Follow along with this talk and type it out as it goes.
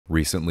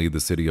Recently, the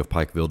City of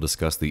Pikeville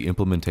discussed the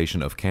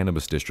implementation of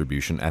cannabis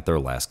distribution at their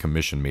last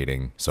commission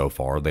meeting. So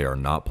far, they are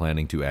not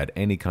planning to add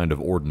any kind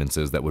of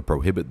ordinances that would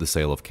prohibit the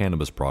sale of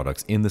cannabis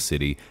products in the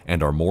city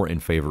and are more in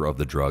favor of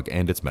the drug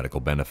and its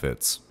medical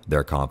benefits.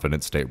 They're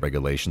confident state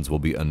regulations will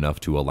be enough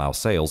to allow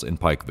sales in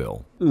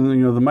Pikeville. The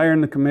mayor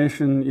and the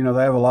commission,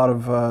 they have a lot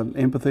of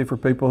empathy for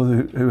people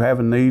who have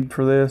a need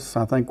for this.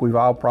 I think we've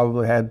all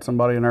probably had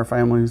somebody in our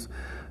families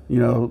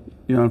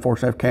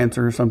unfortunately have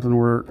cancer or something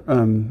where,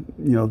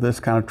 this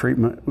kind of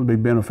treatment would be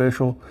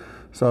beneficial.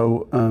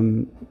 So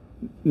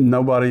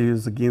nobody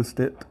is against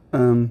it,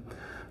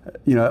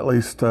 at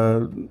least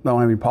don't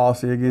have any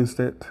policy against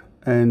it.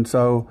 And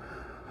so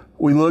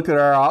we looked at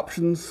our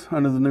options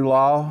under the new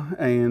law,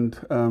 and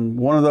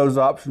one of those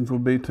options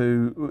would be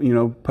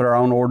to, put our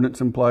own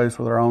ordinance in place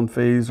with our own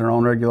fees, our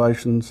own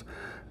regulations.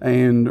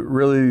 And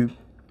really,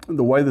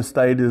 the way the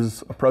state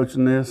is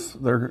approaching this,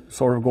 they're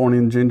sort of going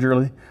in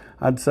gingerly,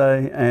 I'd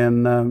say,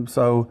 and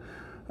so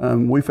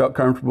we felt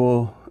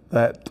comfortable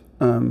that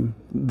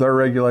their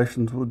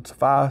regulations would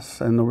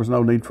suffice, and there was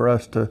no need for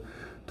us to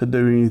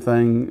do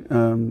anything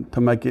to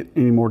make it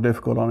any more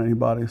difficult on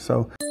anybody.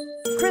 So.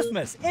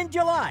 Christmas in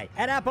July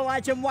at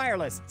Appalachian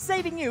Wireless,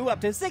 saving you up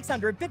to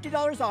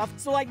 $650 off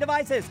select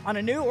devices on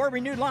a new or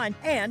renewed line,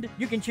 and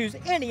you can choose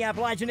any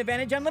Appalachian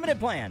Advantage Unlimited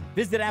plan.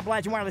 Visit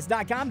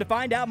AppalachianWireless.com to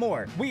find out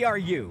more. We are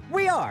you.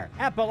 We are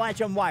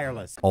Appalachian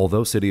Wireless.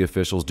 Although city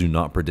officials do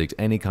not predict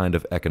any kind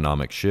of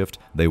economic shift,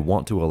 they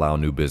want to allow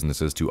new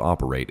businesses to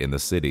operate in the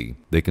city.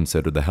 They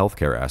consider the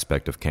healthcare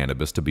aspect of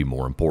cannabis to be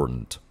more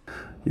important.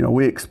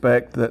 We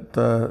expect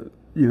that,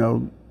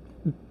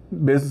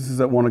 businesses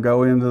that want to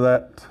go into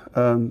that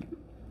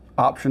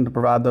option to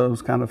provide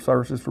those kind of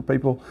services for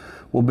people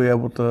will be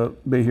able to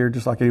be here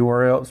just like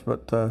anywhere else.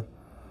 But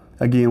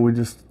again,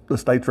 the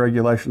state's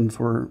regulations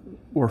were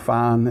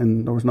fine,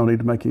 and there was no need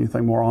to make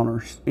anything more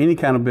onerous. Any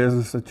kind of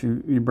business that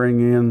you bring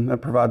in that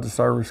provides a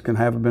service can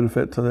have a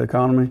benefit to the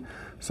economy.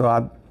 So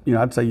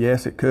I'd say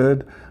yes, it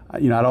could. I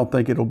don't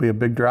think it'll be a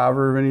big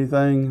driver of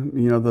anything.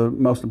 The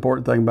most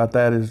important thing about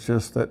that is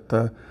just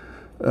that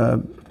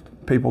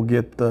people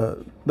get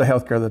the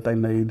health care that they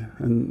need.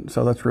 And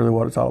so that's really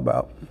what it's all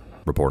about.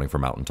 Reporting for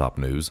Mountaintop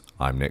News,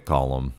 I'm Nick Collum.